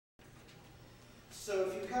So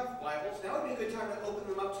if you have Bibles, now would be a good time to open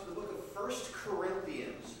them up to the book of 1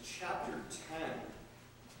 Corinthians, chapter 10.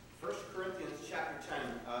 1 Corinthians, chapter 10.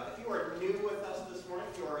 If you are new with us this morning,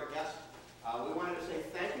 if you are a guest, we wanted to say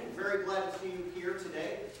thank you. Very glad to see you here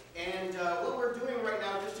today. And what we're doing right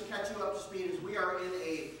now, just to catch you up to speed, is we are in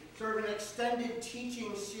a sort of an extended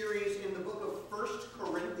teaching series in the book of 1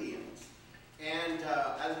 Corinthians. And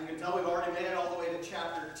as you can tell, we've already made it all the way to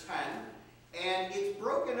chapter 10. And it's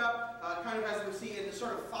broken up, kind of as we see, into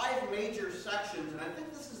sort of 5 major sections. And I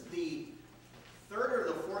think this is the third or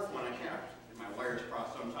the fourth one. I can't get my wires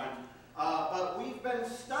crossed sometimes. But we've been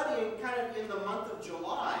studying kind of in the month of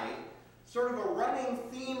July, sort of a running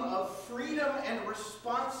theme of freedom and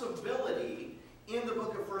responsibility in the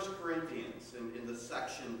book of 1 Corinthians, in the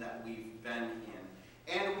section that we've been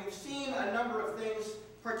in. And we've seen a number of things,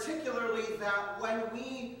 particularly that when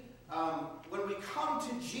we come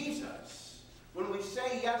to Jesus, when we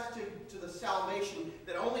say yes to the salvation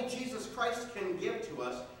that only Jesus Christ can give to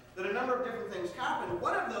us, that a number of different things happen.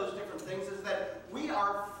 One of those different things is that we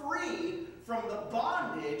are free from the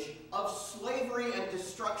bondage of slavery and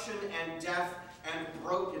destruction and death and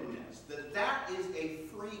brokenness. That is a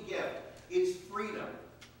free gift, is freedom.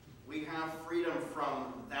 We have freedom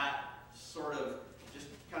from that sort of just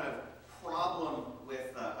kind of problem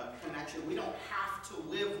with a connection. We don't have to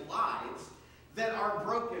live lives that are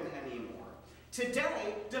broken anymore.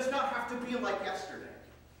 Today does not have to be like yesterday.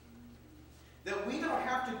 That we don't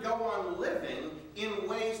have to go on living in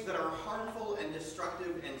ways that are harmful and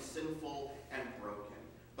destructive and sinful and broken.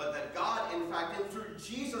 But that God, in fact, and through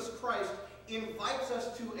Jesus Christ, invites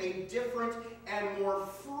us to a different and more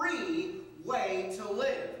free way to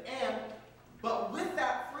live. But with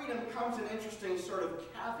that freedom comes an interesting sort of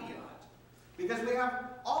caveat. Because we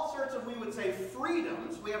have all sorts of, we would say,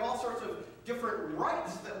 freedoms. We have all sorts of different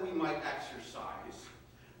rights that we might exercise.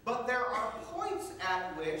 But there are points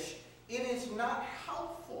at which it is not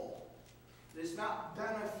helpful, it is not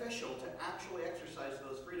beneficial to actually exercise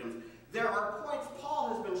those freedoms. There are points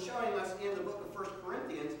Paul has been showing us in the book of 1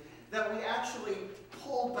 Corinthians that we actually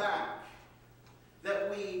pull back, that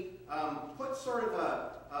we put sort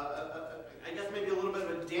of I guess maybe a little bit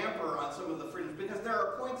of a damper on some of the freedoms, because there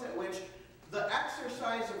are points at which the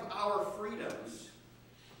exercise of our freedoms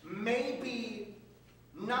may be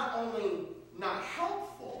not only not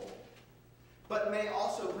helpful, but may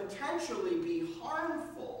also potentially be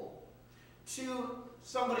harmful to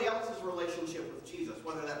somebody else's relationship with Jesus,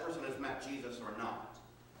 whether that person has met Jesus or not.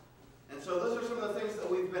 And so those are some of the things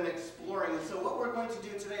that we've been exploring. And so what we're going to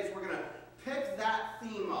do today is we're going to pick that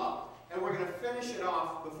theme up, and we're going to finish it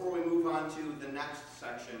off before we move on to the next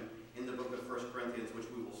section in the book of 1 Corinthians, which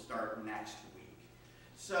we will start next week.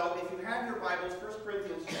 So if you have your Bibles, 1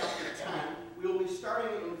 Corinthians chapter 10, we will be starting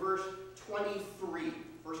in verse 23.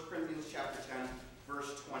 1 Corinthians chapter 10,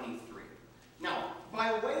 verse 23. Now,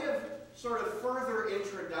 by way of sort of further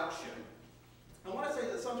introduction, I want to say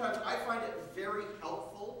that sometimes I find it very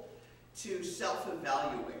helpful to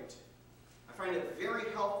self-evaluate. I find it very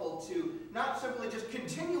helpful to not simply just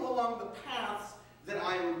continue along the paths that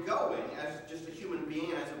I'm going as just a human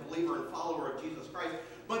being and as a believer and follower of Jesus Christ,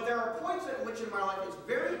 but there are points at which in my life it's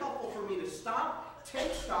very helpful for me to stop,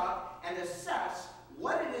 take stock, and assess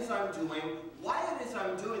what it is I'm doing, why it is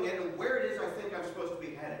I'm doing it, and where it is I think I'm supposed to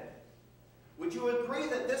be headed. Would you agree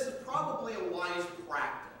that this is probably a wise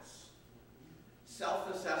practice?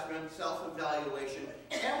 Self-assessment, self-evaluation.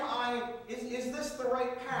 Is this the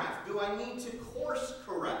right path? Do I need to course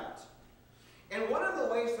correct? And one of the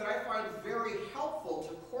ways that I find very helpful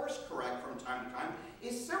to course correct from time to time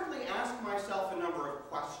is simply ask myself a number of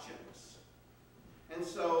questions. And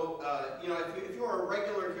so, if you're a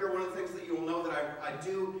regular here, one of the things that you will know that I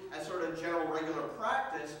do as sort of general regular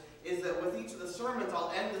practice is that with each of the sermons,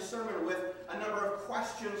 I'll end the sermon with a number of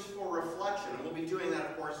questions for reflection. And we'll be doing that,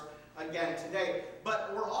 of course, again today.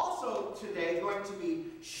 But we're also today going to be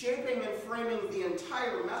shaping and framing the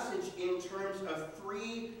entire message in terms of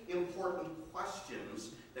 3 important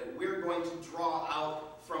questions that we're going to draw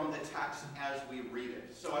out from the text as we read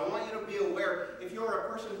it. So I want you to be aware, if you're a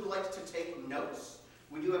person who likes to take notes,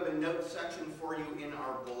 we do have a note section for you in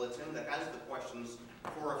our bulletin that has the questions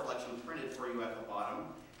for reflection printed for you at the bottom.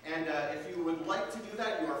 And if you would like to do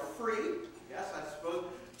that, you are free, yes, I suppose,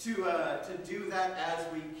 to do that as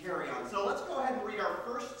we carry on. So let's go ahead and read our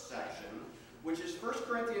first section, which is 1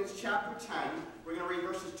 Corinthians chapter 10. We're going to read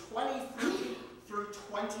verses 23 through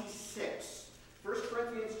 26. 1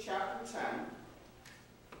 Corinthians chapter 10,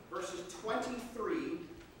 verses 23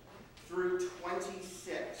 through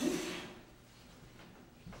 26.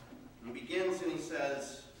 He begins and he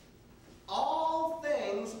says, "All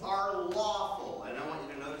things are lawful." And I want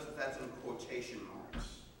you to notice that that's in quotation. quotation marks.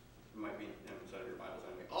 It might be inside of your Bibles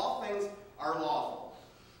anyway. All things are lawful,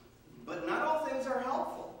 but not all things are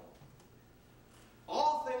helpful.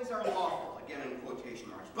 All things are lawful, again in quotation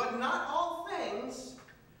marks, but not all things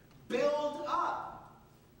build up.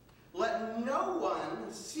 Let no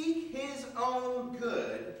one seek his own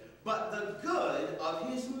good, but the good of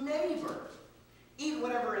his neighbor. Eat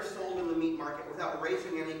whatever is sold in the meat market without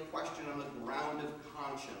raising any question on the ground of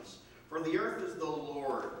conscience. For the earth is the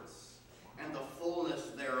Lord's, and the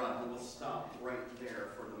fullness thereof. And we'll stop right there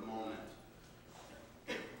for the moment.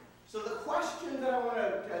 So the question that I want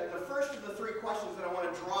to, the first of the three questions that I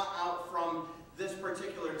want to draw out from this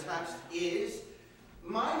particular text is,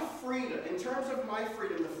 my freedom, in terms of my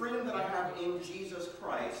freedom, the freedom that I have in Jesus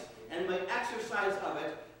Christ, and my exercise of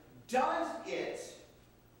it, does it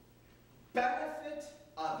benefit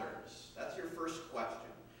others? That's your first question.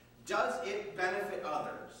 Does it benefit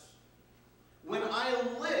others? When I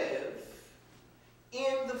live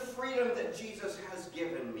in the freedom that Jesus has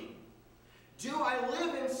given me, do I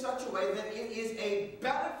live in such a way that it is a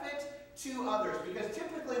benefit to others? Because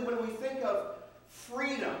typically when we think of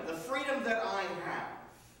freedom, the freedom that I have,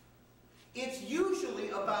 it's usually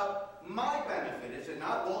about my benefit, is it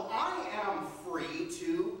not? Well, I am free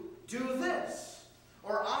to do this,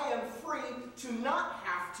 or I am free to not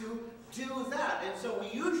have to do that. And so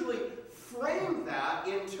we usually frame that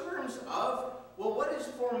in terms of, well, what is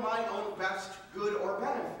for my own best good or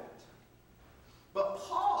benefit? But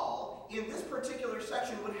Paul, in this particular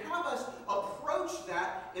section, would have us approach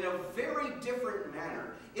that in a very different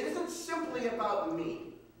manner. It isn't simply about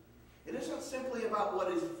me. It isn't simply about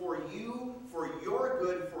what is for you, for your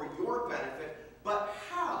good, for your benefit, but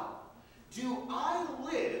how do I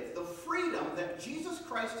live the freedom that Jesus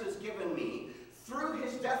Christ has given me through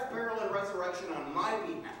his death, burial, and resurrection on my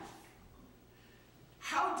behalf?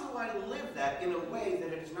 How do I live that in a way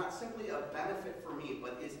that it is not simply a benefit for me,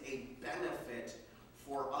 but is a benefit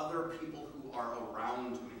for other people who are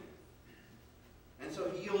around me? And so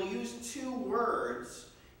he'll use two words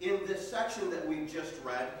in this section that we've just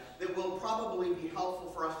read that will probably be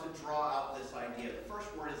helpful for us to draw out this idea. The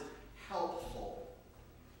first word is helpful.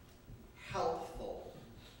 Helpful.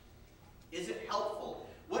 Is it helpful?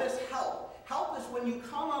 What is help? Help is when you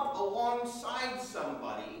come up alongside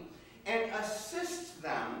somebody and assist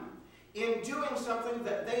them in doing something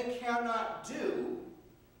that they cannot do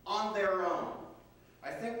on their own. I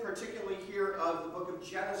think particularly here of the book of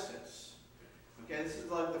Genesis. Okay, this is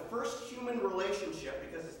like the first human relationship,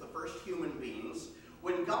 because it's the first human beings.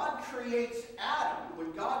 When God creates Adam,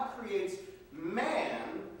 when God creates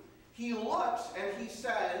man, he looks and he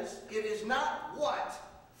says, it is not what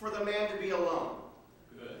for the man to be alone.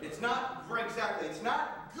 Good. It's not, exactly, it's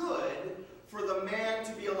not good for the man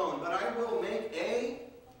to be alone, but I will make a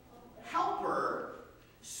helper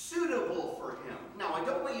suitable for him. Now, I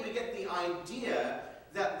don't want you to get the idea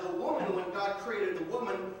that the woman, when God created the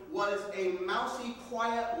woman, was a mousy,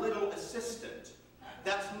 quiet little assistant.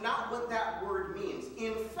 That's not what that word means.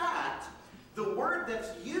 In fact, the word that's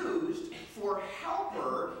used for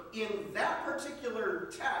helper in that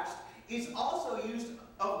particular text is also used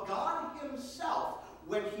of God himself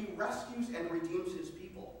when he rescues and redeems his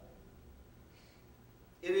people.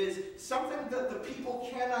 It is something that the people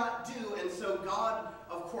cannot do, and so God,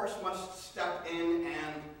 of course, must step in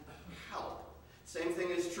and help. Same thing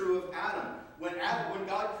is true of Adam. When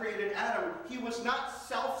God created Adam, he was not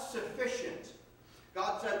self-sufficient.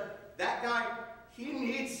 God said, that guy, he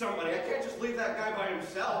needs somebody. I can't just leave that guy by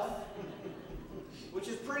himself. Which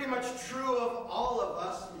is pretty much true of all of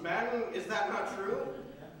us. Men, is that not true?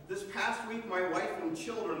 This past week, my wife and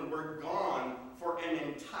children were gone for an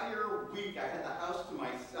entire week. I had the house to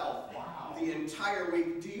myself. Wow. The entire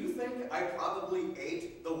week. Do you think I probably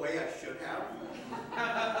ate the way I should have?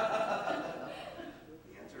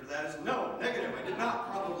 The answer to that is no, negative. I did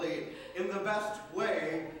not probably, in the best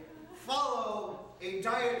way, follow a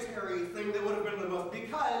dietary thing that would have been the most,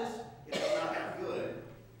 because it is not good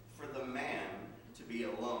for the man to be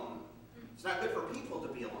alone. It's not good for people to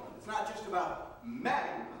be alone. It's not just about men.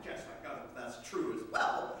 I guess that's true as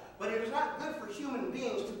well. But it is not good for human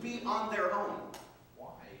beings to be on their own.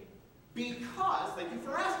 Why? Because, thank you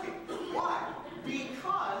for asking, why?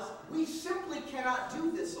 Because we simply cannot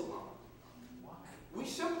do this alone. Why? We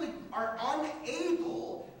simply are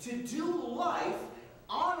unable to do life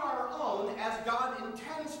on our own as God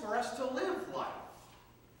intends for us to live life.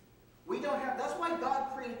 We don't have, that's why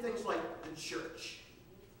God created things like the church.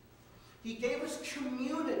 He gave us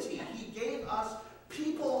community. He gave us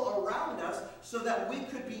people around us so that we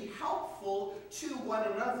could be helpful to one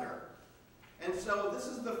another. And so this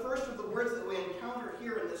is the first of the words that we encounter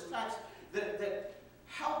here in this text that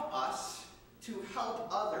help us help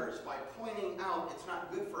others by pointing out it's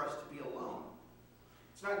not good for us to be alone.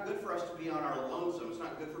 It's not good for us to be on our lonesome. It's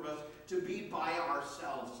not good for us to be by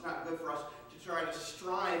ourselves. It's not good for us to try to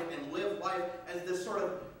strive and live life as this sort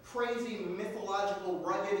of crazy, mythological,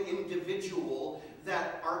 rugged individual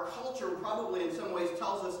that our culture probably in some ways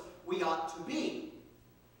tells us we ought to be.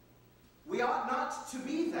 We ought not to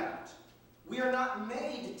be that. We are not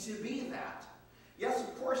made to be that. Yes,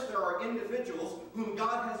 of course, there are individuals whom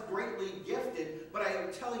God has greatly gifted, but I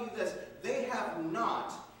tell you this, they have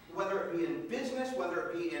not, whether it be in business, whether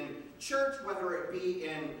it be in church, whether it be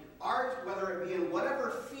in art, whether it be in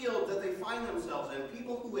whatever field that they find themselves in,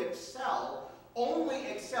 people who excel only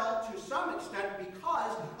excel to some extent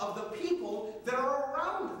because of the people that are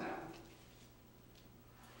around them.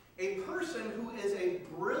 A person who is a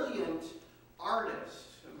brilliant artist,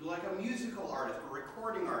 like a musical artist, a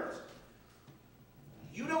recording artist,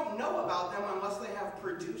 you don't know about them unless they have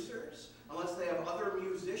producers, unless they have other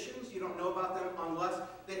musicians. You don't know about them unless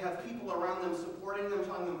they have people around them supporting them,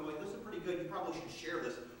 telling them, like, this is pretty good, you probably should share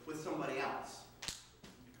this with somebody else.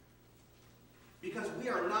 Because we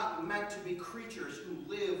are not meant to be creatures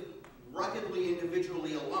who live ruggedly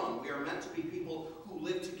individually alone. We are meant to be people who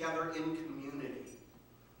live together in community.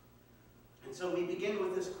 And so we begin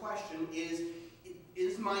with this question,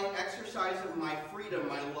 is my exercise of my freedom,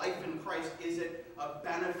 my life in Christ, is it a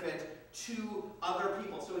benefit to other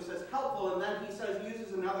people? So he says helpful, and then he says,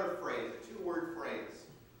 uses another phrase, a two-word phrase.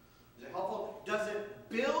 Is it helpful? Does it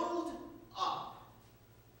build up?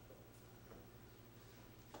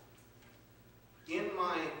 In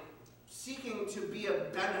my seeking to be a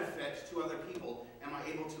benefit to other people, am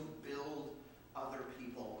I able to build other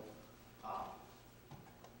people up?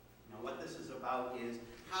 Now what this is about is,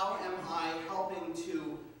 how am I helping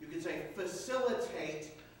to, you could say,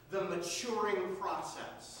 facilitate the maturing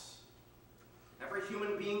process? Every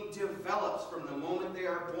human being develops from the moment they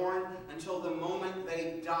are born until the moment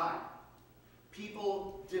they die.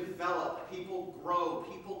 People develop, people grow,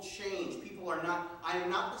 people change. I am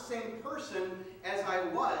not the same person as I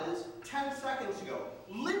was 10 seconds ago.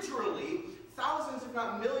 Literally, thousands if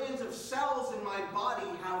not millions of cells in my body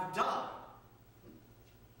have died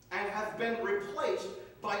and have been replaced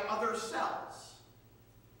by other cells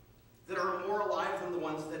that are more alive than the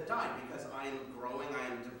ones that died, because I am growing, I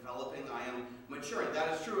am developing, I am maturing.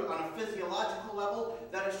 That is true on a physiological level,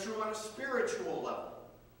 that is true on a spiritual level.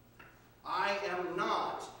 I am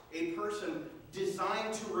not a person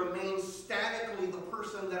designed to remain statically the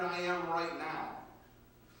person that I am right now.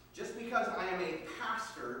 Just because I am a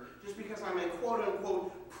pastor, just because I'm a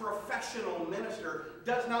quote-unquote professional minister,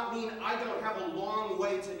 does not mean I don't have a long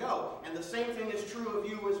way to go. And the same thing is true of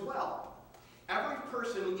you as well. Every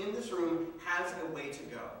person in this room has a way to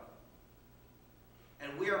go.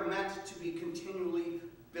 And we are meant to be continually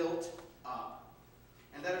built up.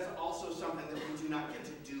 And that is also something that we do not get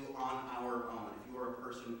to do on our own. If you are a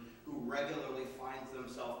person who regularly finds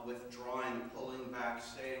themselves withdrawing, pulling back,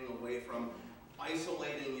 staying away from,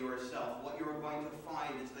 isolating yourself, what you are going to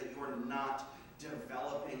find is that you are not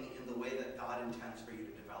developing in the way that God intends for you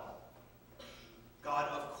to develop. God,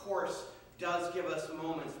 of course, does give us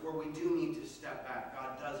moments where we do need to step back.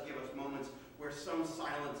 God does give us moments where some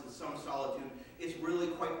silence and some solitude is really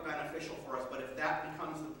quite beneficial for us. But if that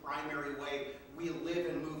becomes the primary way we live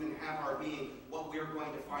and move and have our being, what we are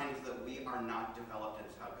going to find is that we are not developed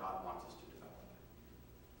as how God wants us to develop.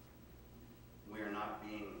 We are not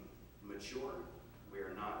being mature. We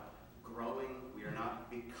are not growing. We are not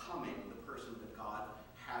becoming the person that God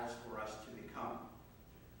has for us to become.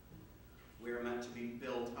 We are meant to be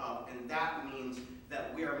built up, and that means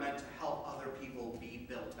that we are meant to help other people be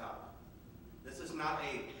built up. This is not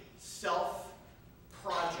a self-project.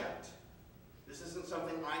 This isn't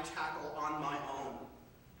something I tackle on my own.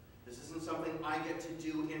 This isn't something I get to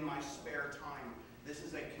do in my spare time. This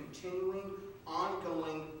is a continuing,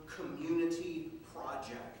 ongoing community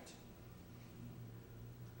project.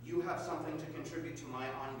 You have something to contribute to my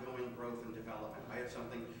ongoing growth and development. I have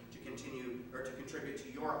something to continue, or to contribute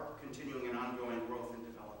to your continuing and ongoing growth and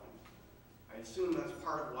development. I assume that's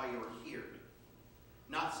part of why you're here.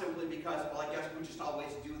 Not simply because, well, I guess we just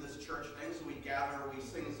always do this church thing, so we gather, we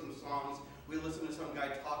sing some songs, we listen to some guy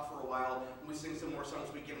talk for a while, and we sing some more songs,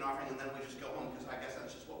 we give an offering, and then we just go home, because I guess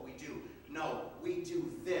that's just what we do. No, we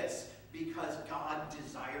do this because God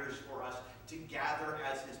desires for us to gather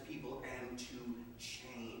as his people and to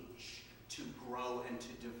change, to grow and to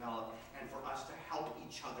develop, and for us to help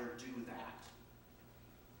each other do that.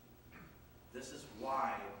 This is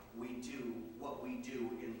why we do what we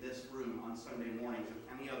do in this room on Sunday mornings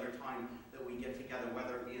and any other time that we get together,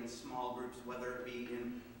 whether it be in small groups, whether it be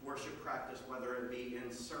in worship practice, whether it be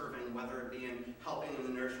in serving, whether it be in helping in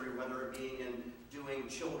the nursery, whether it be in doing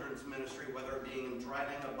children's ministry, whether it be in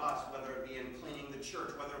driving a bus, whether it be in cleaning the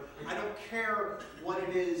church, I don't care what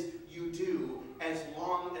it is you do, as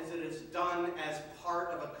long as it is done as part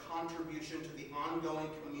of a contribution to the ongoing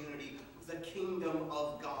community of the kingdom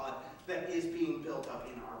of God that is being built up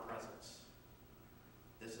in our presence.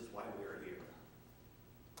 This is why we are here.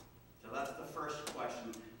 So that's the first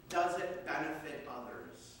question. Does it benefit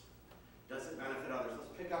others? Does it benefit others?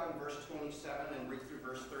 Let's pick up in verse 27 and read through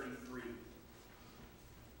verse 33.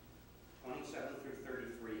 27 through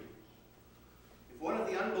 33. If one of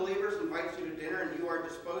the unbelievers invites you to dinner and you are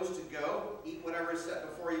disposed to go, eat whatever is set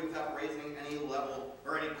before you without raising any level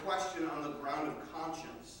or any question on the ground of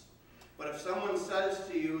conscience. But if someone says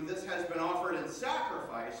to you, this has been offered in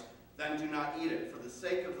sacrifice, then do not eat it, for the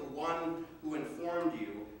sake of the one who informed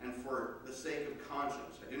you and for the sake of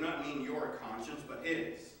conscience. I do not mean your conscience, but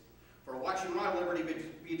his. For what should my liberty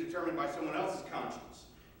be determined by someone else's conscience?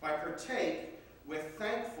 If I partake with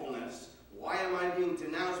thankfulness, why am I being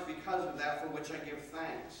denounced because of that for which I give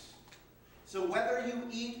thanks? So whether you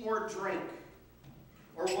eat or drink,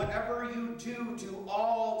 or whatever you do, do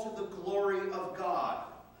all to the glory of God.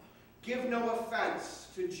 Give no offense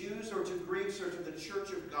to Jews or to Greeks or to the church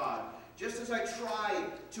of God, just as I try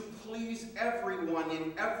to please everyone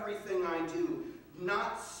in everything I do,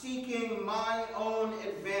 not seeking my own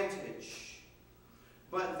advantage,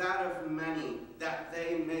 but that of many, that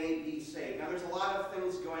they may be saved. Now there's a lot of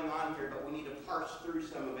things going on here, but we need to parse through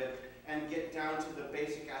some of it and get down to the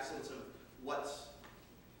basic essence of what's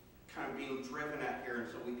kind of being driven at here. And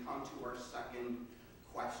so we come to our second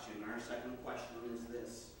question. Our second question is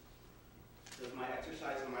this. Does my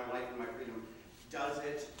exercise in my life and my freedom, does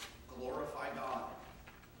it glorify God?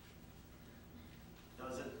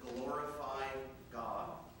 Does it glorify God?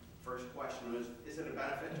 First question is it a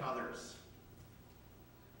benefit to others?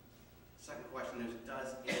 Second question is,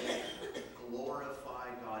 does it glorify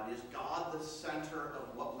God? Is God the center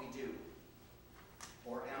of what we do?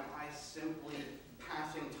 Or am I simply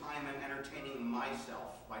passing time and entertaining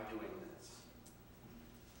myself by doing this?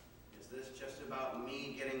 Is this just about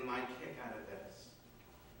me getting my kick out of this?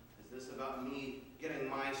 Is this about me getting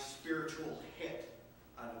my spiritual hit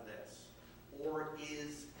out of this? Or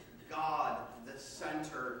is God the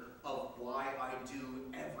center of why I do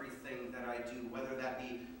everything that I do, whether that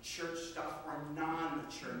be church stuff or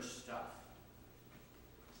non-church stuff?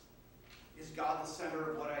 Is God the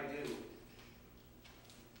center of what I do?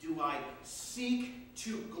 Do I seek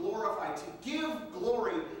to glorify, to give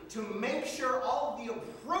glory, to make sure all of the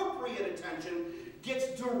appropriate attention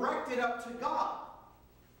gets directed up to God?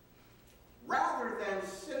 Rather than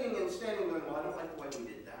sitting and standing going, well, I don't like the way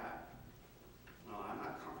we did that. Well, I'm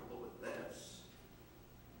not comfortable with this.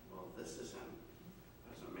 Well, this doesn't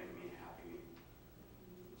make me happy.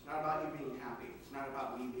 It's not about you being happy. It's not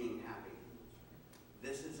about me being happy.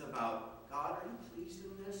 This is about, God, are you pleased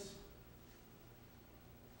in this?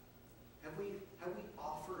 Have we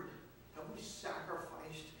offered? Have we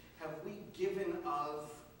sacrificed? Have we given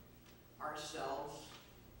of ourselves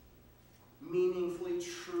meaningfully,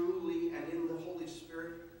 truly, and in the Holy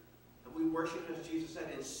Spirit? Have we worshiped, as Jesus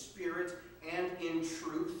said, in spirit and in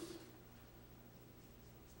truth?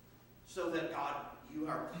 So that, God, you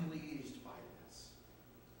are pleased by this.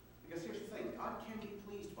 Because here's the thing, God can be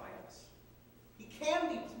pleased by us. He can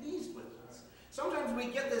be pleased with us. Sometimes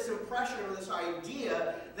we get this impression or this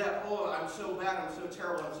idea that, oh, I'm so bad, I'm so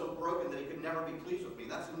terrible, I'm so broken that he could never be pleased with me.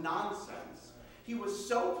 That's nonsense. He was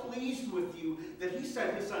so pleased with you that he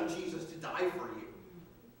sent his son Jesus to die for you.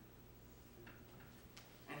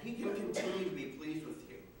 And he can continue to be pleased with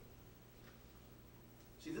you.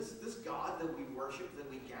 See, this God that we worship, that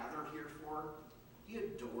we gather here for, he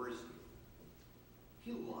adores you.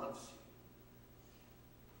 He loves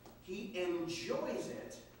you. He enjoys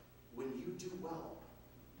it when you do well.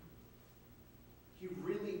 He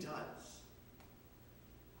really does.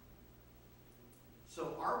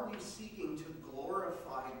 So are we seeking to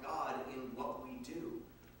glorify God in what we do?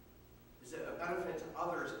 Is it a benefit to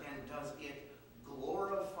others, and does it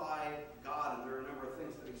glorify God? And there are a number of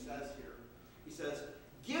things that he says here. He says,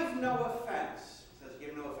 give no offense. He says,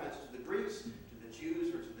 give no offense to the Greeks, to the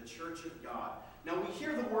Jews, or to the church of God. Now we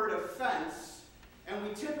hear the word offense, and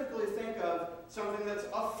we typically think of something that's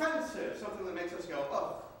offensive, something that makes us go,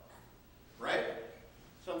 oh, right?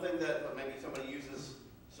 Something that maybe somebody uses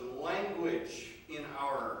some language in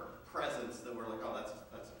our presence that we're like, oh, that's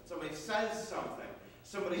somebody says something.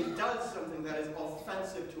 Somebody does something that is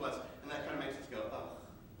offensive to us, and that kind of makes us go, oh,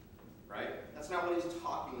 right? That's not what he's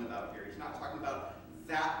talking about here. He's not talking about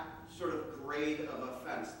that sort of grade of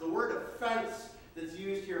offense. The word offense that's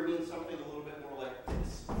used here means something a little bit more like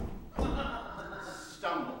this.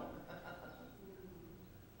 Stumble.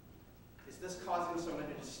 Is this causing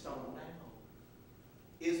somebody to stumble?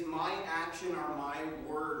 Is my action or my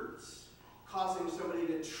words causing somebody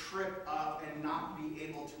to trip up and not be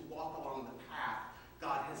able to walk along the path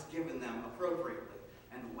God has given them appropriately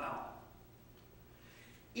and well?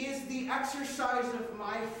 Is the exercise of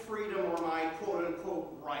my freedom or my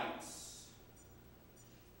quote-unquote rights,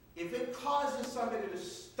 if it causes somebody to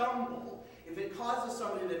stumble, if it causes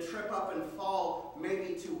somebody to trip up and fall,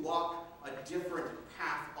 maybe to walk a different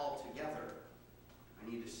path altogether,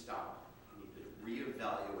 I need to stop. I need to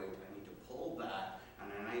reevaluate. I need to pull back.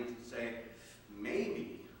 And then I need to say,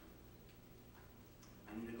 maybe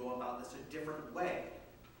I need to go about this a different way.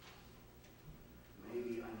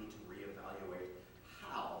 Maybe I need to reevaluate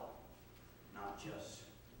how, not just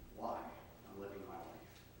why I'm living my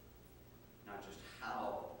life. Not just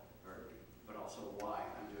how, but also why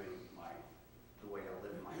I'm doing the way I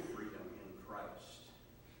live my freedom in Christ.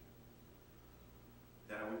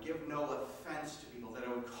 That I would give no offense to people, that I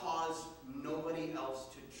would cause nobody else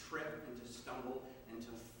to trip and to stumble and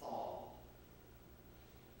to fall.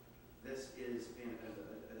 This is an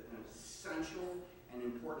essential and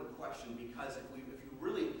important question, because if you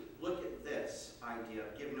really look at this idea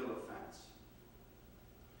of give no offense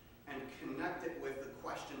and connect it with the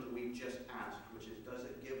question that we've just asked, which is, does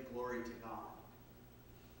it give glory to God?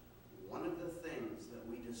 One of the things that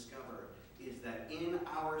we discover is that in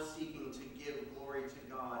our seeking to give glory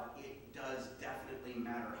to God, it does definitely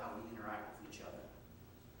matter how we interact with each other.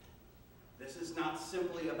 This is not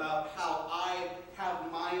simply about how I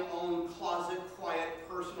have my own closet, quiet,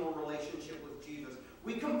 personal relationship with Jesus.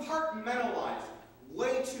 We compartmentalize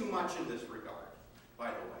way too much in this regard, by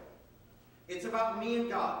the way. It's about me and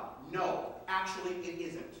God. No, actually it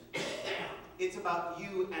isn't. It's about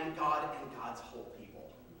you and God and God's whole people.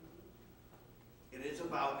 It is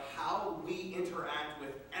about how we interact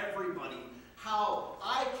with everybody, how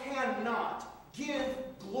I cannot give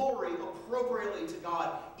glory appropriately to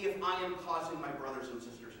God if I am causing my brothers and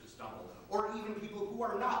sisters to stumble, or even people who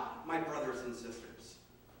are not my brothers and sisters.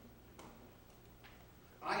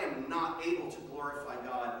 I am not able to glorify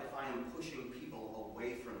God if I am pushing people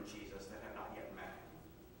away from Jesus that have not yet met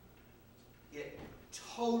him. It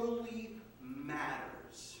totally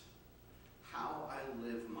matters how I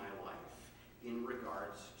live my life in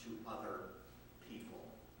regards to other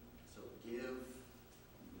people. So give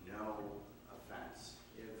no offense.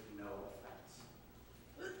 Give no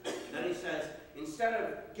offense. Then he says, instead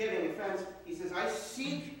of giving offense, he says, I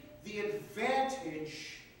seek the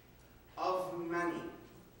advantage of many.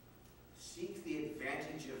 Seek the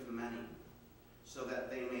advantage of many so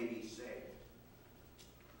that they may be saved.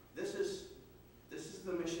 This is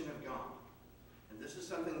the mission of God. And this is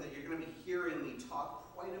something that you're going to be hearing me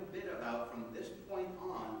talk quite a bit about from this point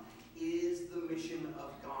on, is the mission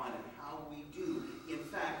of God and how we do, in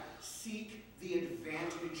fact, seek the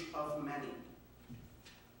advantage of many.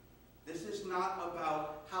 This is not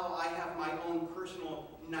about how I have my own personal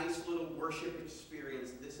nice little worship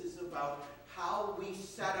experience. This is about how we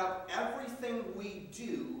set up everything we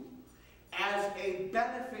do as a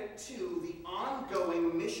benefit to the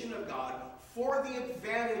ongoing mission of God for the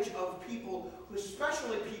advantage of people,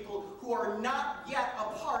 especially people who are not yet a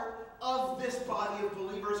part of this body of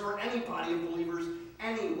believers or any body of believers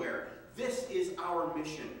anywhere. This is our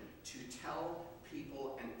mission, to tell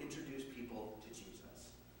people and introduce people to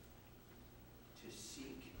Jesus. To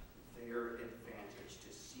seek their advantage,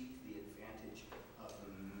 to seek the advantage of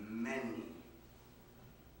many.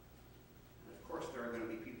 And of course there are going to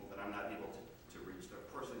be people that I'm not able to reach.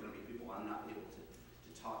 Of course there are going to be people I'm not able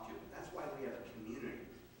to talk to. But that's why we have a community.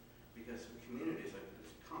 Because a community is a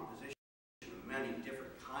composition of many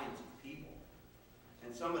different kinds of people.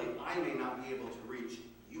 And somebody I may not be able to reach,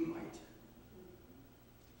 you might.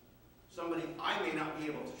 Somebody I may not be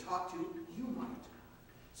able to talk to, you might.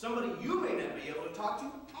 Somebody you may not be able to talk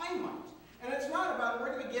to, I might. And it's not about,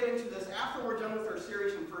 we're going to get into this after we're done with our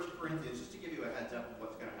series in 1 Corinthians, just to give you a heads up of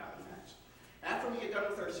what's going to happen next. After we get done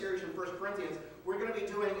with our series in 1 Corinthians, we're going to be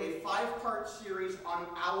doing a 5-part series on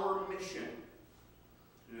our mission.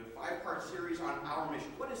 A 5-part series on our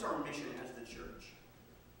mission. What is our mission as the church?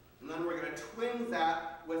 And then we're going to twin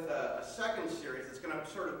that with a second series that's going to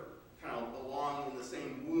sort of kind of belong in the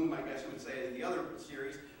same womb, I guess you would say, as the other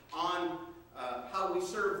series, on how we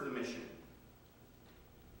serve the mission.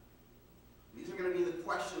 These are going to be the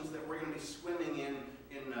questions that we're going to be swimming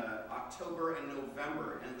in October and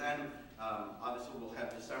November. And then, obviously, we'll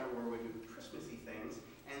have December where we do Christmassy things.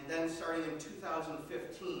 And then, starting in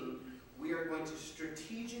 2015, we are going to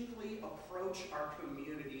strategically approach our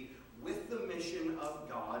community with the mission of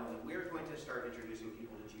God, and we're going to start introducing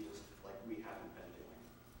people to Jesus like we haven't been doing.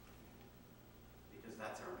 Because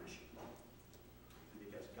that's our mission. And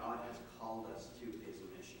because God has called us to his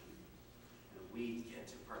mission. And we get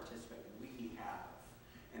to participate. We have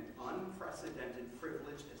an unprecedented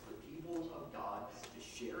privilege as the people of God to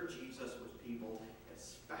share Jesus with people,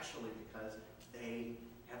 especially because they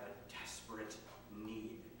have a desperate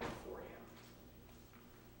need for him.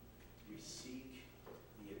 We seek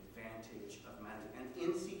the advantage of many. And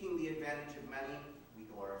in seeking the advantage of many, we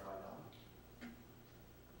glorify God.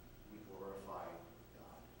 We glorify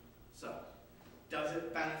God. So, does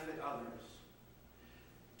it benefit others?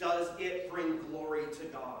 Does it bring glory to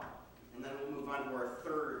God? And then we'll move on to our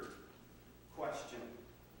third question.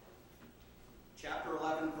 Chapter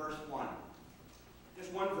 11, verse 1.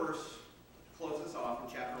 Just one verse to close us off in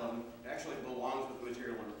chapter 11. It actually belongs with the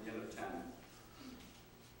material at the end of 10.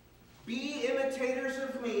 Be imitators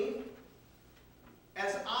of me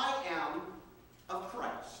as I am of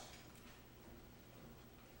Christ.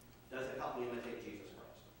 Does it help me imitate Jesus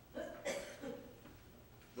Christ?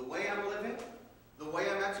 The way I'm living, the way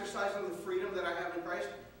I'm exercising the freedom that I have in Christ,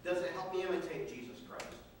 does it help me imitate Jesus Christ?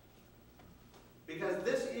 Because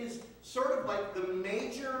this is sort of like the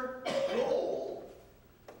major goal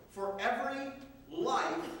for every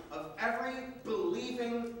life of every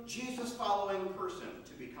believing, Jesus-following person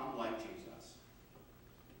to become like Jesus.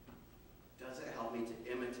 Does it help me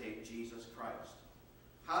to imitate Jesus Christ?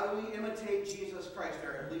 How do we imitate Jesus Christ?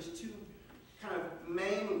 There are at least two kind of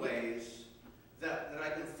main ways that I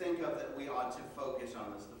can think of that we ought to focus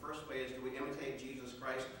on this. The first way is, do we imitate Jesus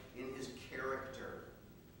Christ in his character?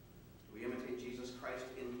 Do we imitate Jesus Christ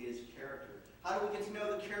in his character? How do we get to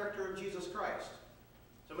know the character of Jesus Christ?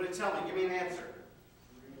 Somebody tell me, give me an answer.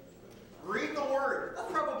 Read the Word.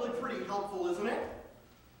 That's probably pretty helpful, isn't it?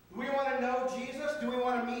 Do we want to know Jesus? Do we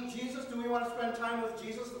want to meet Jesus? Do we want to spend time with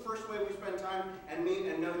Jesus? The first way we spend time and meet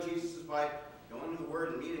and know Jesus is by going to the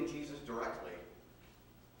Word and meeting Jesus directly.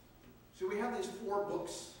 So we have these 4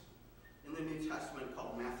 books in the New Testament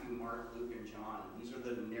called Matthew, Mark, Luke, and John. These are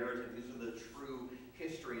the narrative, these are the true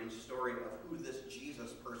history and story of who this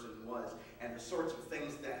Jesus person was and the sorts of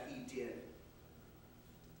things that he did.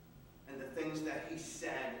 And the things that he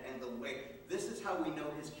said and the way. This is how we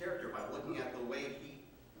know his character, by looking at the way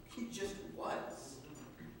he just was.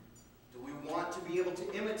 Do we want to be able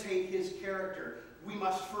to imitate his character? We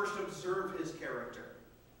must first observe his character.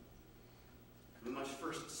 We must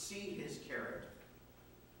first see his character.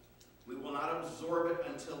 We will not absorb it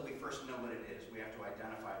until we first know what it is. We have to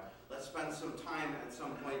identify it. Let's spend some time at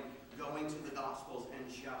some point going to the Gospels and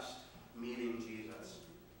just meeting Jesus.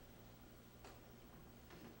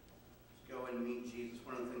 Let's go and meet Jesus.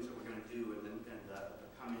 One of the things that we're going to do in the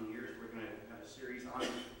coming years, we're going to have a series on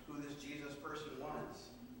who this Jesus person was.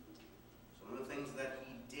 So one of the things that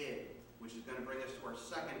he did, which is going to bring us to our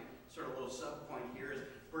second sort of little sub-point here, is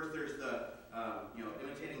first there's the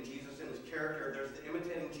imitating Jesus in his character. There's the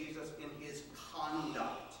imitating Jesus in his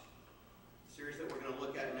conduct. The series that we're going to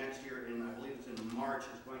look at next year, and I believe it's in March,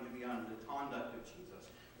 is going to be on the conduct of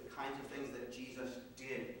Jesus, the kinds of things that Jesus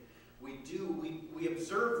did. We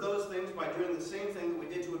observe those things by doing the same thing that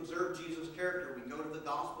we did to observe Jesus' character. We go to the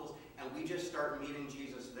Gospels and we just start meeting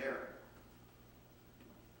Jesus there.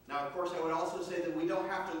 Now, of course, I would also say that we don't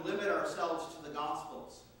have to limit ourselves to the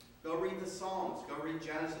Gospels. Go read the Psalms. Go read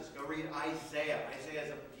Genesis. Go read Isaiah. Isaiah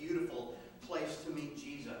is a beautiful place to meet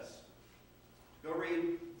Jesus. Go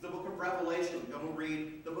read the book of Revelation. Go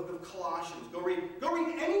read the book of Colossians. Go read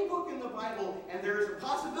any book in the Bible, and there is a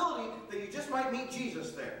possibility that you just might meet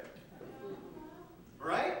Jesus there.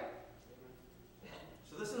 Right?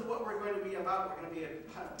 So this is what we're going to be about. We're going to be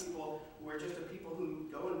a people who are just a people who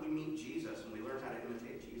go and we meet Jesus, and we learn how to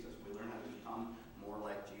imitate Jesus. We learn how to become more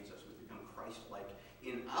like Jesus. We become Christ-like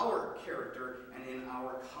in our character and in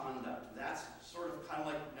our conduct. That's sort of kind of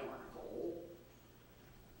like our goal.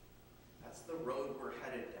 That's the road we're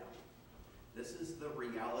headed down. This is the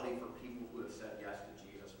reality for people who have said yes to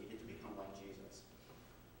Jesus. We get to become like Jesus.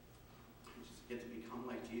 We just get to become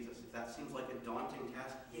like Jesus. If that seems like a daunting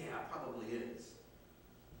task, yeah, it probably is.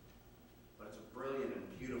 But it's a brilliant and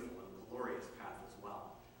beautiful and glorious path as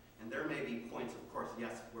well. And there may be points, of course,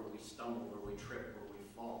 yes, where we stumble, where we trip, where we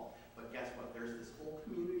fall. But guess what? There's this whole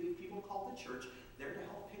community of people called the church there to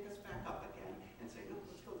help pick us back up again and say, no,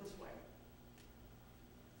 let's go this way.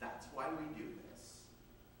 That's why we do this.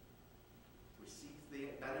 We seek the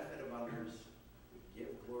benefit of others. We give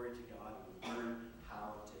glory to God. And we learn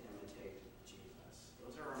how to imitate Jesus.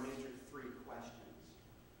 Those are our major 3 questions.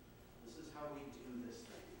 This is how we do this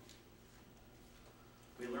thing.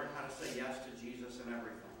 We learn how to say yes to Jesus in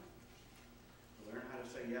everything. We learn how to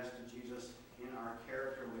say yes to Jesus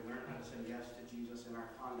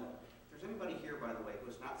that if there's anybody here, by the way, who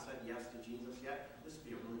has not said yes to Jesus yet, this would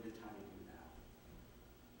be a really good time to do that.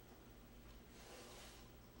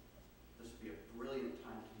 This would be a brilliant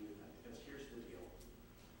time to do that, because here's the deal.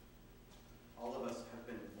 All of us have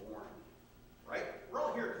been born, right? We're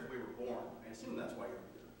all here because we were born. I assume that's why you're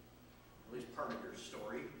here. At least part of your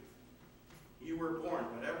story. You were born,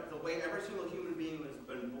 but the way every single human being has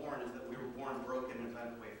been born is that we were born broken and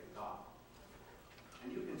bent away from God.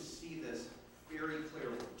 And you can see this very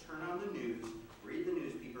clearly. Turn on the news, read the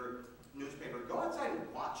newspaper, go outside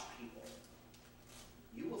and watch people.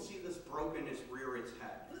 You will see this brokenness rear its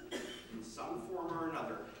head. In some form or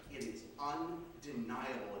another, it is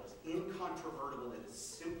undeniable, it's incontrovertible, it is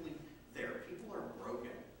simply there. People are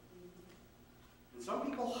broken. And some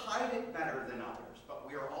people hide it better than others, but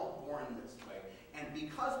we are all born this way. And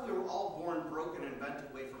because we were all born broken and bent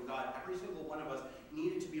away from God, every single one of us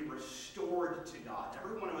needed to be restored to God.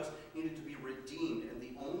 Every one of us needed to be redeemed. And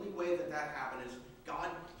the only way that that happened is God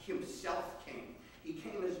himself came. He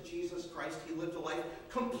came as Jesus Christ. He lived a life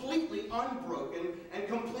completely unbroken and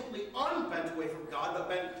completely unbent away from God, but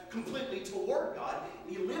bent completely toward God.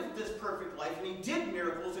 And he lived this perfect life, and he did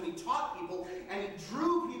miracles, and he taught people, and he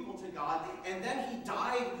drew people to God, and then he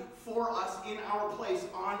died for us in our place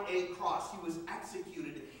on a cross. He was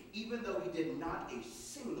executed, even though he did not a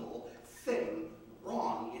single thing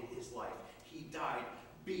wrong in his life. He died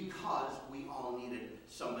because we all needed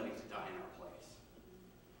somebody to die in our place.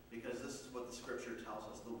 Because this is what the scripture tells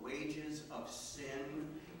us. The wages of sin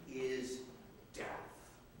is death.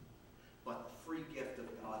 But the free gift of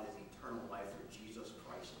God is eternal life through Jesus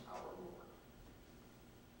Christ our Lord.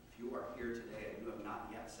 If you are here today and you have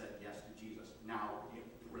not yet said yes to Jesus, now would be a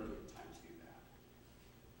brilliant time to do that.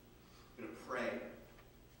 I'm going to pray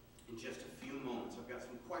in just a few moments. I've got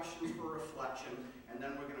some questions for reflection, and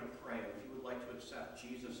then we're going to pray. If you would like to accept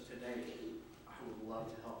Jesus today, I would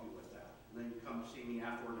love to help you with that. And then you come see me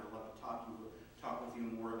afterward, and I'd love to talk with you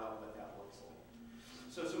more about what that looks like.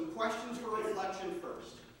 So some questions for reflection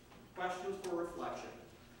first. Questions for reflection.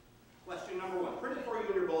 Question number one. Print it for you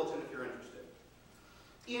in your bulletin if you're interested.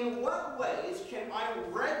 In what ways can I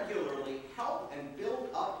regularly help and build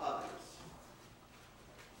up others?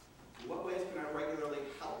 In what ways can I regularly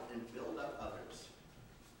help and build up others?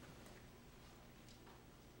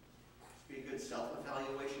 This would be a good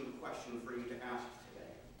self-evaluation question for you to ask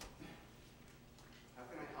today. How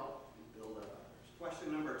can I help and build up others?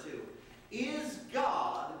 Question number two. Is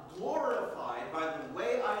God glorified by the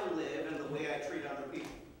way I live and the way I treat other people?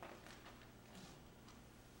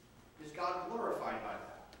 Is God glorified by that?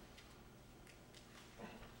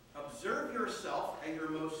 Observe yourself at your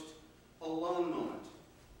most alone moment.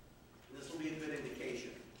 And this will be a good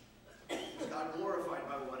indication. Is God glorified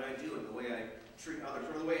by what I do and the way I treat others,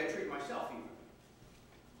 or the way I treat myself even?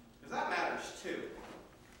 Because that matters too.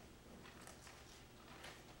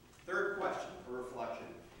 Third question for reflection.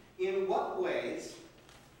 In what ways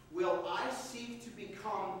will I seek to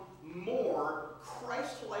become more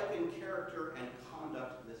Christ-like in character and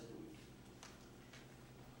conduct this week?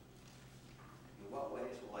 In what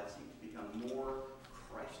ways will I seek to become more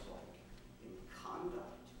Christ-like in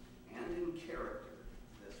conduct and in character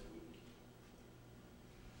this week?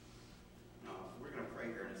 Now, we're going to pray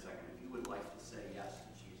here in a second. If you would like to say yes to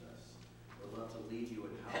Jesus, we'd love to lead you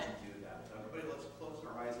in how to do that. So everybody, let's close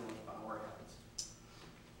our eyes and let's bow our heads.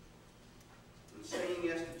 And saying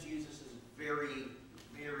yes to Jesus is very,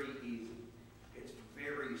 very easy. It's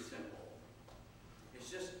very simple. It's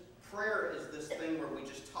just, prayer is this thing where we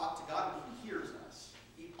just talk to God and he hears us.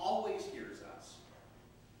 He always hears us.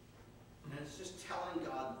 And it's just telling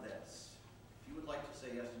God this. If you would like to say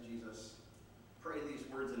yes to Jesus, pray these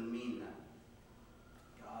words and mean them.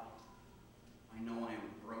 God, I know I am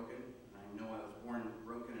broken, and I know I was born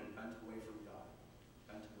broken and bent away from God,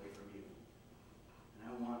 bent away from you. And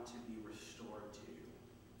I want to be restored to you.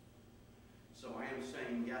 So I am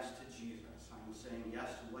saying yes to Jesus. I'm saying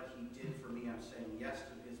yes to what he did for me. I'm saying yes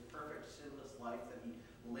to his perfect sinless life that he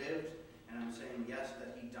lived. And I'm saying yes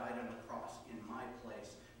that he died on the cross in my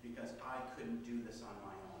place because I couldn't do this on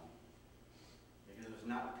my own. Because it was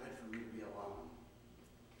not good for me to